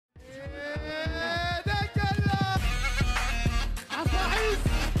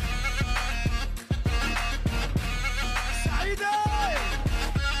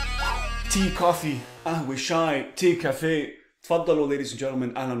tea, coffee, قهوة, شاي, tea, cafe. تفضلوا, ladies and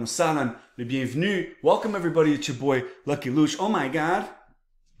gentlemen, أهلا وسهلا, les bienvenus. Welcome everybody, it's your boy Lucky Loush. Oh my god.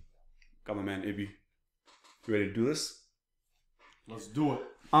 Got my man Ibby. You ready to do this? Let's do it.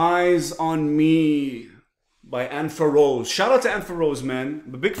 Eyes on Me by Anfa Rose. Shout out to Anfa Rose, man.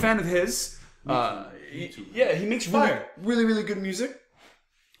 I'm a big fan of his. Me too. Yeah, he makes really good music.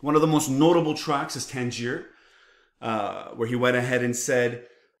 One of the most notable tracks is Tangier, where he went ahead and said,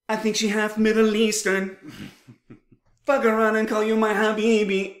 I think she half Middle Eastern. Fuck around and call you my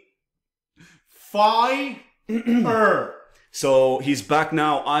habibi. Fire. So he's back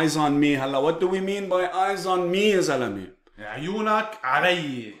now, Eyes on Me. Hala, what do we mean by Eyes on Me, Zalami? عيونك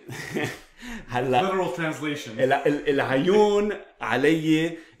علي. Literal translation. العيون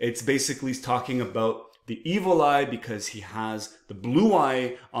علي. It's basically talking about the evil eye because he has the blue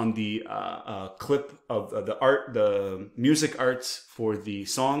eye on the clip of the music arts for the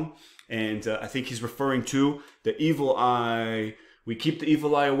song. And I think he's referring to the evil eye. We keep the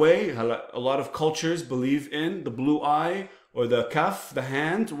evil eye away. A lot of cultures believe in the blue eye or the kaf, the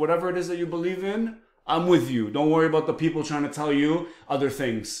hand, whatever it is that you believe in. I'm with you. Don't worry about the people trying to tell you other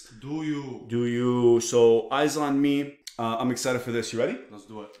things. Do you? Do you? So, Eyes on Me. I'm excited for this. You ready? Let's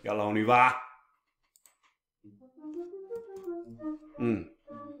do it. Yalla, on y va.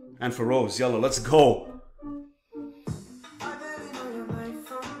 Anfa Rose, yalla, let's go.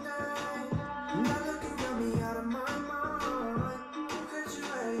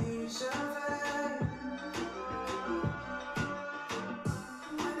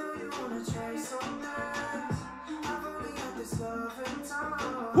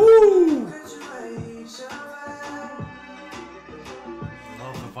 Woo!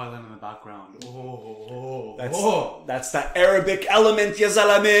 Love the violin in the background. That's that Arabic element, ya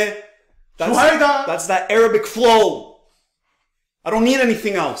zalame. That's that Arabic flow. I don't need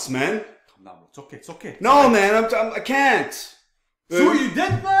anything else, man. No, it's okay. It's okay. No, man, I can't. So you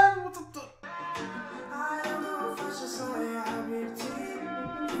did, man? What the?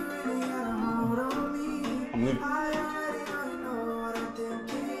 I'm leaving.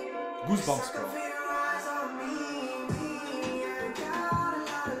 Goosebumps, bro.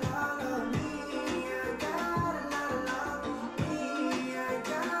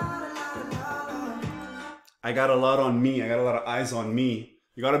 I got a lot on me. I got a lot of eyes on me.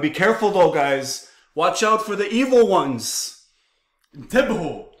 You gotta be careful though, guys. Watch out for the evil ones.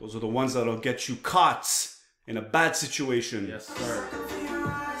 انتبهوا. Those are the ones that'll get you caught in a bad situation. Yes, sir.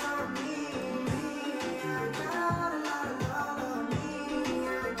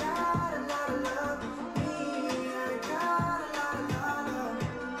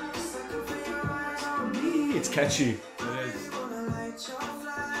 It's catchy. It is.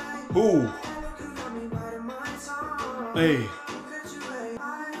 Ooh. Hey.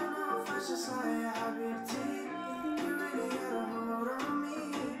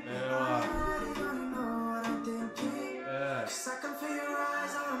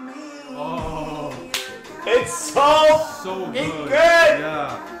 Oh. It's so good. good.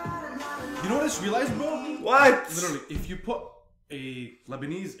 Yeah. You know what I just realized, bro? What? Literally, if you put a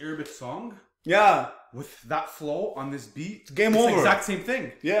Lebanese Arabic song Yeah. with that flow on this beat, Game it's over. the exact same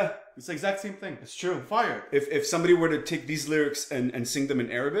thing. Yeah. It's the exact same thing. It's true. Fire. If somebody were to take these lyrics and sing them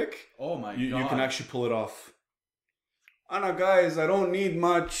in Arabic, Oh my god. you can actually pull it off. Anna, guys, I don't need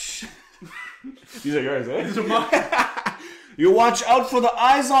much. These are yours, eh? These are mine. You watch out for the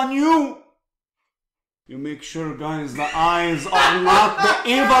eyes on you. You make sure, guys, the eyes are not the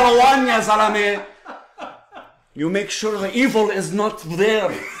evil one, ya zalame. You make sure the evil is not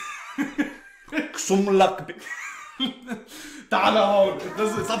there. تعال هون.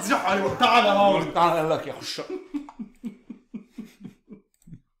 It's not zihou. تعال هون. تعال لك يا خش.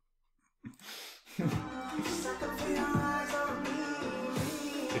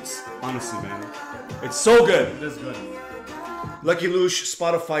 It's honestly, man, it's so good. It is good. Lucky Loush,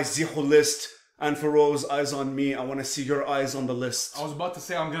 Spotify zihou list, Anfa Rose, Eyes on Me. I want to see your eyes on the list. I was about to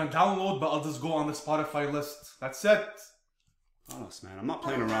say I'm gonna download, but I'll just go on the Spotify list. That's it. Carlos, man, I'm not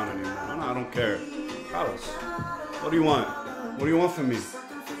playing around anymore. I don't care. Carlos, what do you want? What do you want from me?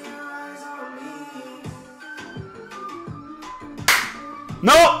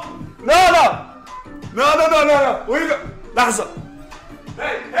 No! No! Where you go? لحظة.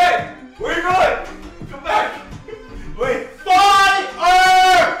 Hey! Where you going? Come back! Wait! Fire!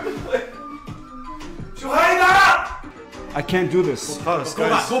 I can't do this.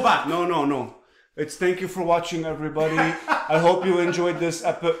 Go back. No. It's thank you for watching, everybody. I hope you enjoyed this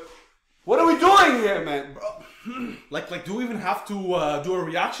episode. What are we doing here, man? Bro? Like, do we even have to do a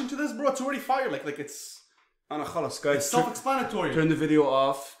reaction to this, bro? It's already fire. Like it's. أنا خلاص, guys. It's self-explanatory. Turn the video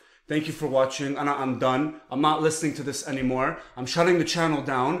off. Thank you for watching. I'm done. I'm not listening to this anymore. I'm shutting the channel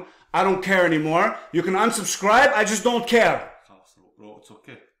down. I don't care anymore. You can unsubscribe. I just don't care. Bro, it's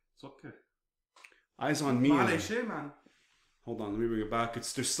okay. It's okay. Eyes on me. Man. Hold on, let me bring it back.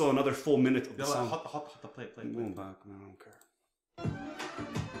 There's still another full minute of the song. Play. I'm going back, man. I don't care.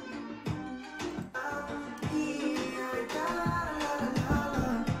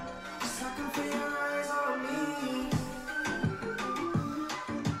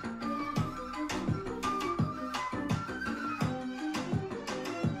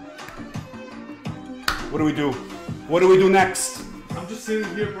 What do we do? What do we do next? I'm just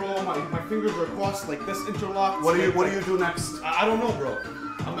sitting here, bro. My fingers are crossed like this, interlocked. What do you do next? I don't know, bro.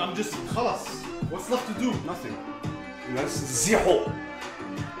 I'm just خلاص. What's left to do? Nothing. That's zihou.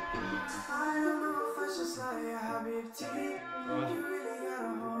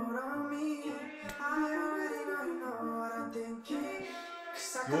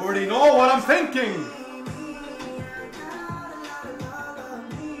 You already know what I'm thinking.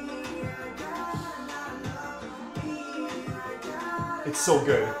 It's so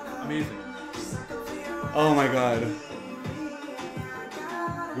good. Amazing. Oh my god.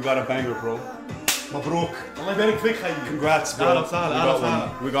 We got a banger, bro. Mabrook. Allah يبارك فيك خيي. Congrats, bro. أهلا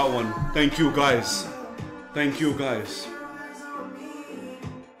وسهلا. We got one. Thank you, guys. Thank you, guys.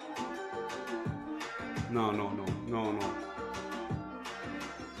 No.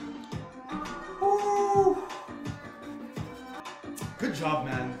 Woo. Good job,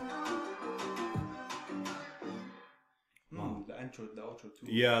 man. The outro too.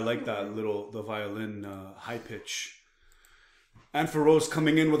 Yeah, I like that the violin high pitch. Anfa Rose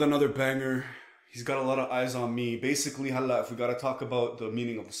coming in with another banger. He's got a lot of eyes on me. Basically, if we gotta talk about the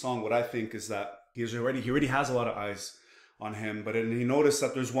meaning of the song, what I think is that he already has a lot of eyes on him, but then he noticed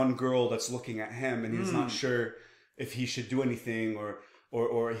that there's one girl that's looking at him, and he's not sure if he should do anything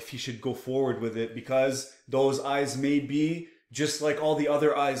or if he should go forward with it, because those eyes may be just like all the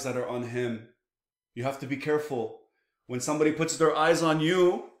other eyes that are on him. You have to be careful. When somebody puts their eyes on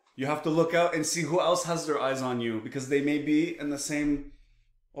you, you have to look out and see who else has their eyes on you, because they may be in the same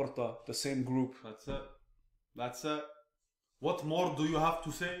orta, the same group. That's it. What more do you have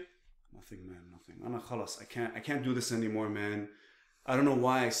to say? Nothing, man, nothing. Ana khalas, I can't do this anymore, man. I don't know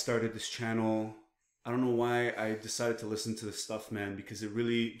why I started this channel. I don't know why I decided to listen to this stuff, man, because it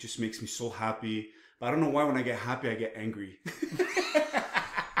really just makes me so happy. But I don't know why when I get happy, I get angry.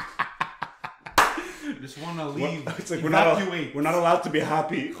 Just want to leave. It's like we're not allowed to be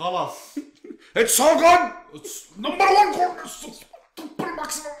happy. خلاص. It's so good. It's #1 corner.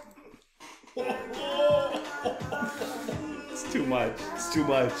 Maximum. It's too much. It's too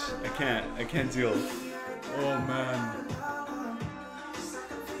much. I can't deal. Oh man.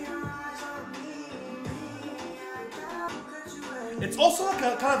 It's also like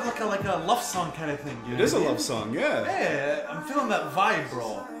a kind of like a love song kind of thing. You know? It is a love song, yeah. Yeah, I'm feeling that vibe,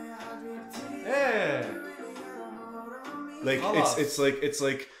 bro. Yeah. Like it's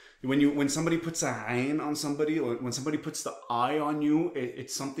like when somebody puts a ayn on somebody, or when somebody puts the eye on you,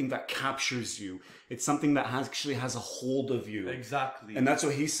 it's something that captures you. It's something that actually has a hold of you. Exactly. And that's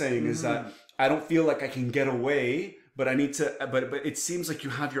what he's saying is that I don't feel like I can get away, but I need to. But it seems like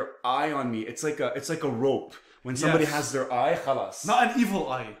you have your eye on me. It's like a rope. When somebody has their eye, khalas. Not an evil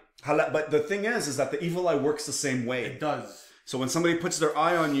eye. But the thing is that the evil eye works the same way. It does. So when somebody puts their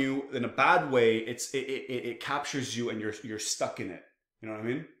eye on you in a bad way, it captures you and you're stuck in it. You know what I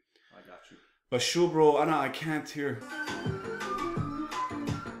mean? I got you. But sure, bro, I can't hear.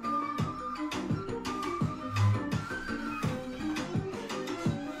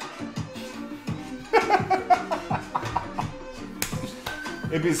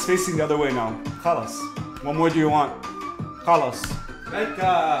 It's facing the other way now. Khalas. What more do you want? Khalas. لا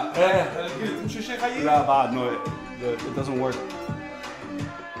بعد, no, it doesn't work.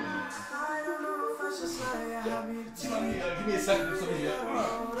 Give me a second.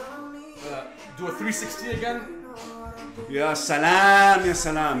 Do a 360 again. Ya salam, ya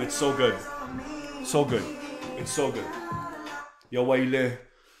salam. It's so good. So good. It's so good. Ya wayle.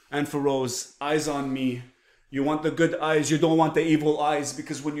 Anfa Rose, eyes on me. You want the good eyes, you don't want the evil eyes,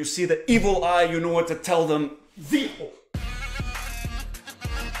 because when you see the evil eye, you know what to tell them. Zihou.